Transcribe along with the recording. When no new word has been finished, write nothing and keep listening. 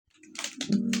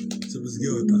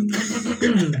get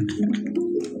water.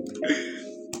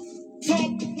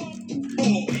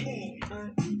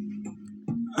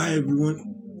 Hi everyone,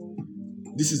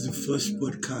 this is the first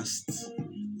podcast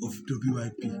of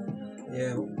WYP.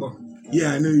 Yeah,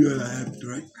 Yeah, I know you all are hyped,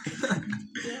 right?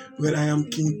 Well, I am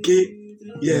King K,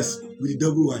 yes, with the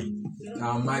double Y.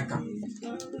 I'm Micah,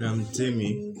 I'm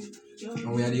Timmy.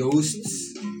 and we are the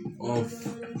hosts of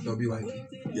WYP.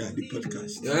 Yeah, the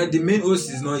podcast. The main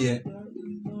host is not here.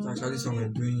 It's actually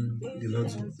someone doing the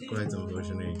laundry. Quite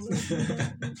unfortunate.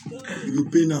 You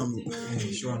will pay now.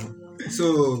 Sure.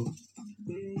 So,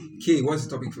 K, what's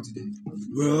the topic for today?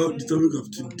 Well, the topic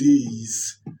of today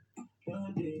is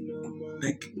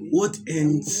like what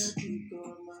ends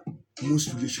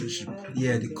most relationship.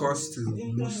 Yeah, the cost to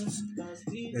most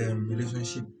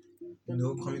relationship,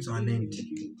 coming to an end.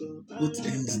 What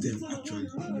ends them actually?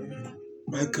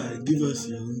 Micah, give us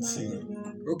your own say.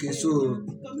 Okay, so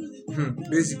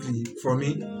basically, for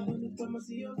me,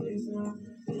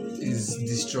 is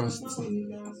distrust,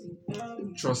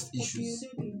 trust issues.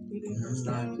 You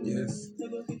understand? Yes.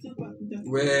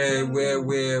 Where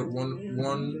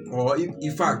one or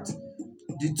in fact,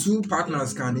 the two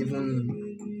partners can even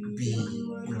be,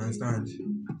 you understand,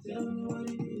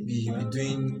 be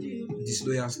doing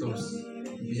disloyal stuff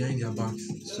behind their backs.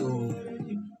 So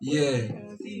yeah,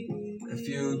 I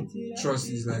feel trust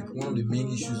is like one of the main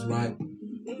issues why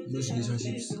most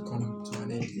relationships come to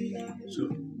an end. So,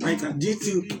 Micah, do you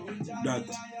think that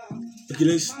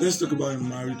let's talk about a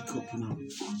married couple now.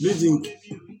 Do you think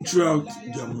throughout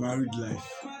their married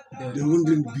life Yeah. there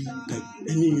wouldn't be like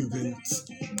any event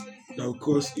that will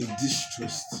cause a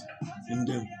distrust in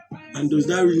them? And does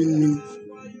that really mean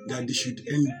that they should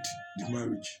end the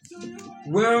marriage?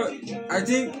 Well, I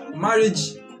think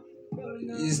marriage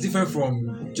is different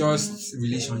from just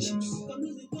relationships.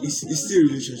 It's still a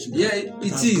relationship. Yeah,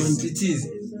 it has is. gone deep. It is.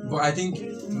 But I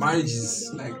think marriage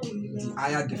is like the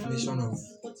higher definition of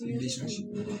relationship.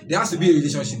 There has to be a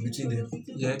relationship between them.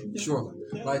 Yeah, sure.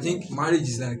 But I think marriage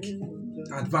is like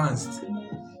advanced.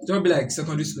 Don't be like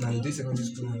secondary school and you do secondary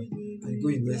school and you go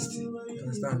university. You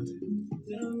understand?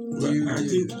 Well, I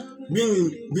think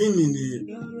being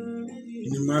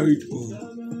in a married home,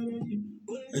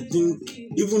 I think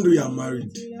even though you are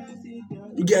married,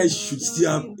 you guys should still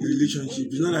have a relationship.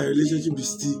 It's not that a relationship is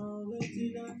still.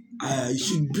 It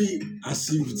should be as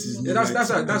if it is. Yeah, that's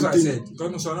what I said.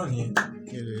 God knows not here.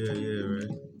 Yeah, right.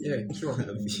 Yeah, sure.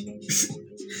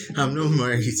 I'm not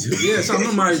married to Yeah, so I'm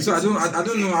not married, so I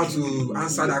don't know how to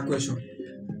answer that question.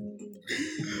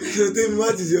 So tell me,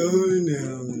 what is your own?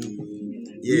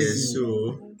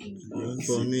 so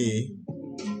for me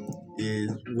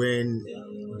is when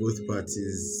both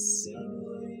parties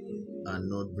are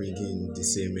not bringing the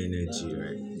same energy,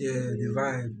 right? Yeah, the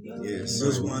vibe. Yes.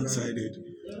 Just one-sided.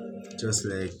 Just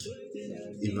like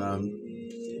if I'm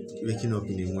waking up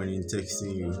in the morning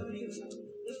texting you,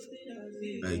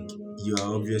 like you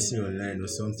are obviously online or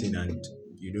something and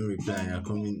you don't reply and you're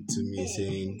coming to me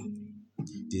saying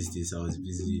this I was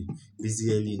busy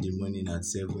early in the morning at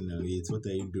 7 or 8. What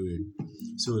are you doing?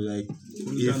 So like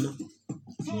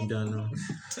Mundana.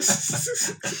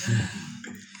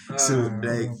 So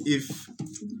like if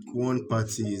one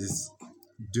party is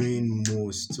doing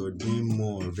most or doing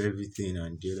more of everything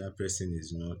and the other person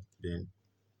is not, then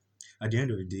at the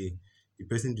end of the day the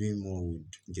person doing more would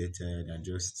get tired and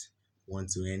just want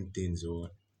to end things, or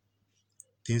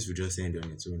things will just end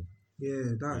on its own.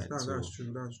 Yeah, Right, that's so-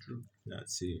 true. That's true.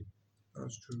 That's it.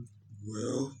 That's true.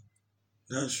 Well,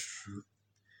 that's true.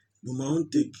 But my own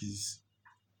take is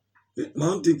like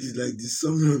the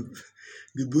summary of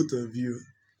the both of you.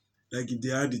 Like if they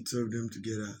had the two of them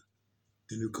together,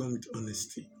 then they come with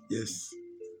honesty. Yes,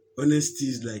 honesty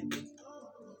is like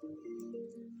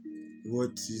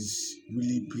what is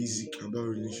really basic about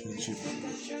relationship.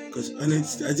 Because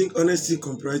honesty, I think honesty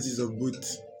comprises of both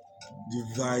the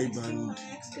vibe and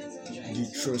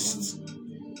the trust.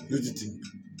 What do you think?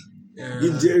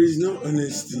 If there is no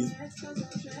honesty,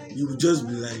 you will just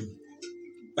be lying.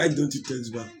 Why don't you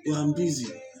text back? Oh, I'm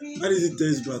busy. Why does it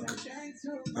text back?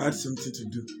 I had something to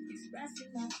do.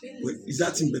 Wait, is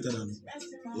that thing better than me?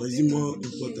 Or is it more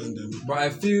important than me? But I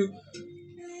feel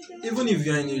even if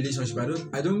you are in a relationship,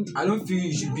 I don't feel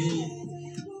you should be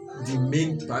the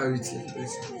main priority of the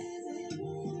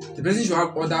person. The person should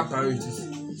have other priorities.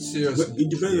 Seriously. But it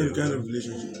depends on the kind of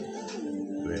relationship.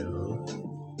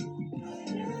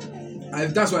 Well,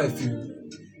 That's what I feel.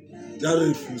 That's what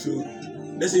I feel. So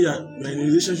let's say you're in a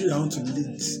relationship that want to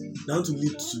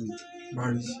lead to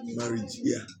Marriage.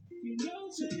 Yeah.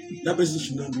 So that person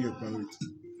should not be your priority.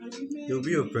 it'll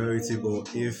be your priority,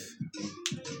 but if,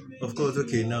 of course,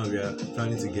 okay, now we are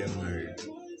planning to get married,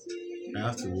 I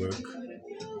have to work.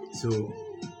 So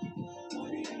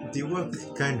the work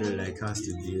kind of like has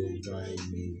to be over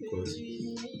you, because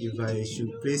if I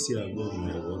should place you above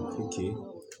my work, okay.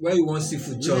 Where you want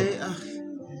seafood chop? Yeah,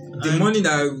 The and money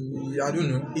that I don't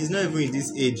know. it's not even in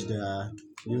this age that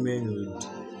women would,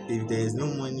 if there is no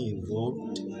money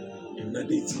involved, They're not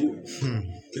date you. hmm,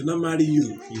 They're not marry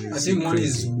you. you will I see think money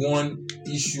is crazy. one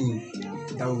issue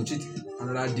that will treat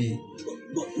another day.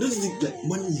 But don't you think like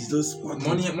money is just part of-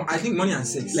 Money, I think money and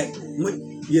sex. like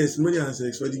money, yes, money and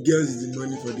sex. For the girls is the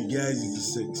money, for the guys is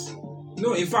the sex.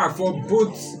 no, in fact, for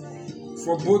both,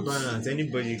 Balance,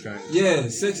 anybody can. yeah,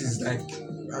 sex is like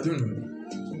I don't know.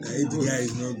 If the guy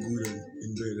is not good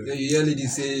in bed. Yeah, you hear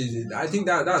ladies say, I think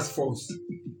that's false.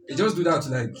 They just do that to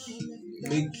like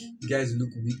make guys look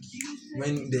weak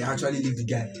when they actually leave the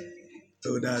guy.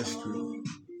 Oh, that's true.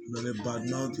 Not a bad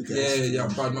mouth. Yeah, you're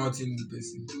bad mouthing the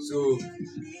person. So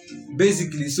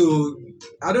basically, so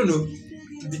I don't know.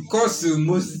 Because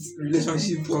most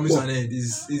relationship comes to an end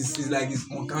is like it's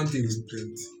uncountable.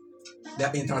 Plenty. They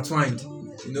are intertwined.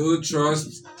 You know,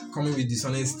 trust coming with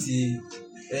dishonesty,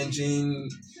 entering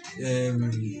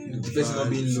the person not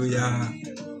being loyal,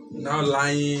 now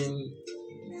lying,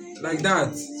 like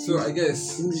that. So I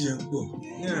guess English and poor.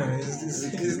 yeah,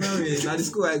 it's not really. Now the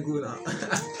school I go now.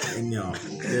 Anyhow,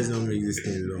 let's not make this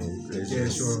thing long. Yeah,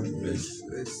 sure. Let's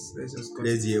just cut.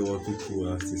 Let's hear what people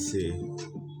have to say.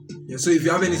 Yeah, so if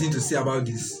you have anything to say about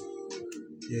this,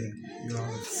 yeah, you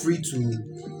are free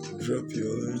to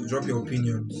Drop your.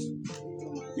 opinions.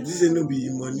 If this ain't no be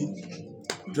money,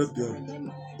 drop your.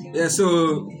 Yeah,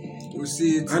 so we'll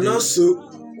see. And today. also,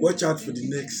 watch out for the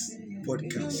next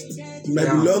podcast. It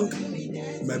might be long,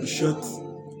 it might be short.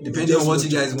 Depending on Just what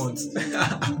you watch guys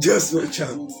want. Just watch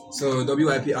out. So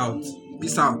WYP out.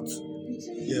 Peace out.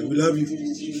 Yeah, we love you.